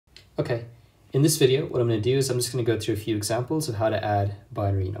Okay, in this video, what I'm going to do is I'm just going to go through a few examples of how to add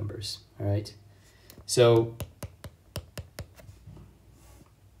binary numbers, all right? So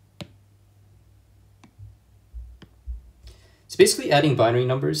basically adding binary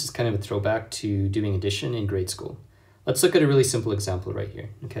numbers is kind of a throwback to doing addition in grade school. Let's look at a really simple example right here,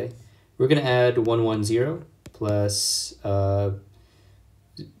 okay? We're going to add 110 plus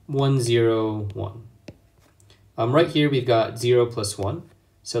 101. Right here we've got 0 plus 1,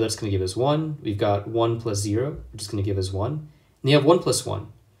 so that's going to give us 1. We've got 1 plus 0, which is going to give us 1. And you have 1 plus 1.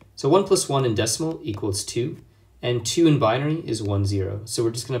 So 1 plus 1 in decimal equals 2, and 2 in binary is 10. So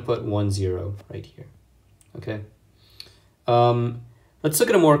we're just going to put 10 right here, okay? Let's look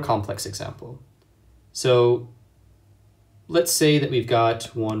at a more complex example. So let's say that we've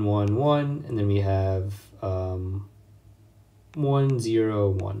got 111 and then we have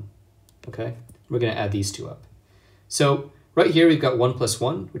 101, okay? We're going to add these two up. So right here we've got 1 plus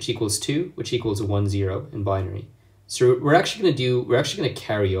 1, which equals 2, which equals 10 in binary. So we're actually going to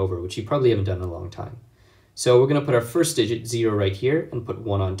carry over, which you probably haven't done in a long time. So we're going to put our first digit 0 right here and put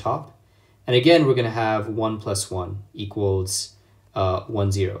 1 on top. And again, we're going to have 1 plus 1 equals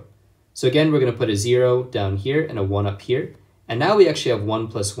 10. So again, we're going to put a 0 down here and a 1 up here. And now we actually have 1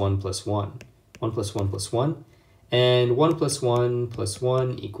 plus 1 plus 1. 1 plus 1 plus 1. And 1 plus 1 plus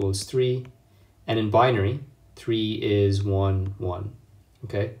 1 equals 3. And in binary, 3 is 1, 1.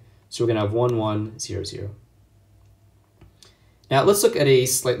 Okay? So we're going to have 1, 1, 0, 0. Now let's look at a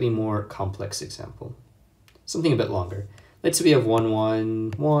slightly more complex example. Something a bit longer. Let's say we have 1,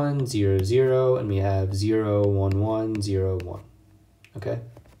 1, 1, 0, 0, and we have 0, 1, 1, 0, 1. Okay?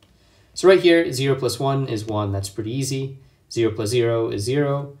 So right here, 0 plus 1 is 1. That's pretty easy. 0 plus 0 is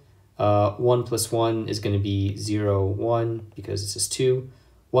 0. 1 plus 1 is going to be 0, 1, because this is 2.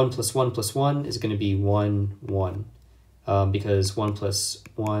 1 plus 1 plus 1 is going to be 1, 1, because 1 plus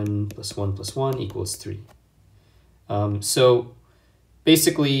 1 plus 1 plus 1 equals 3. So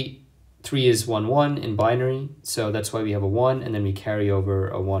basically, 3 is 1, 1 in binary, so that's why we have a 1, and then we carry over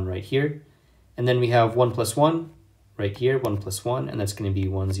a 1 right here. And then we have 1 plus 1 right here, 1 plus 1, and that's going to be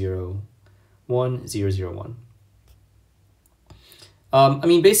 1, 0, 1, 0, 0, 1. I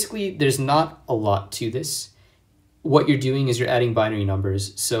mean, basically, there's not a lot to this. What you're doing is you're adding binary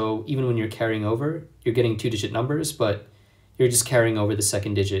numbers, so even when you're carrying over, you're getting 2-digit numbers, but you're just carrying over the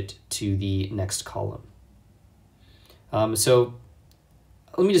second digit to the next column. So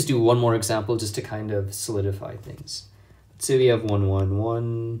let me just do one more example just to kind of solidify things. Let's say we have 1, 1,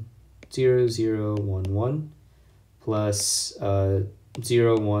 1, 0, 0, 1, 1, plus 0,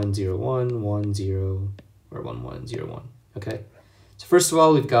 1, 0, 1, 1, 0, or 1, 1, 0, 1. Okay? So first of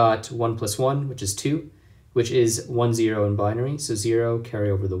all, we've got 1 plus 1, which is 2, which is 1, 0 in binary. So 0, carry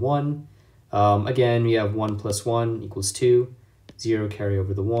over the 1. Again, we have 1 plus 1 equals 2. 0, carry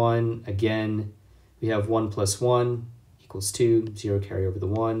over the 1. Again, we have 1 plus 1 equals 2, 0, carry over the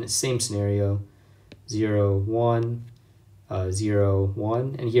 1. Same scenario, 0, 1, 0,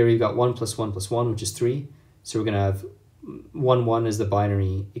 1. And here we've got 1 plus 1 plus 1, which is 3. So we're going to have 1, 1 as the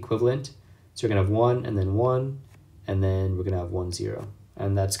binary equivalent. So we're going to have 1, and then 1, and then we're going to have 1, 0.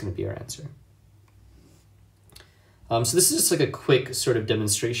 And that's going to be our answer. So this is just like a quick sort of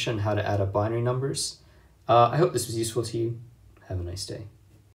demonstration how to add up binary numbers. I hope this was useful to you. Have a nice day.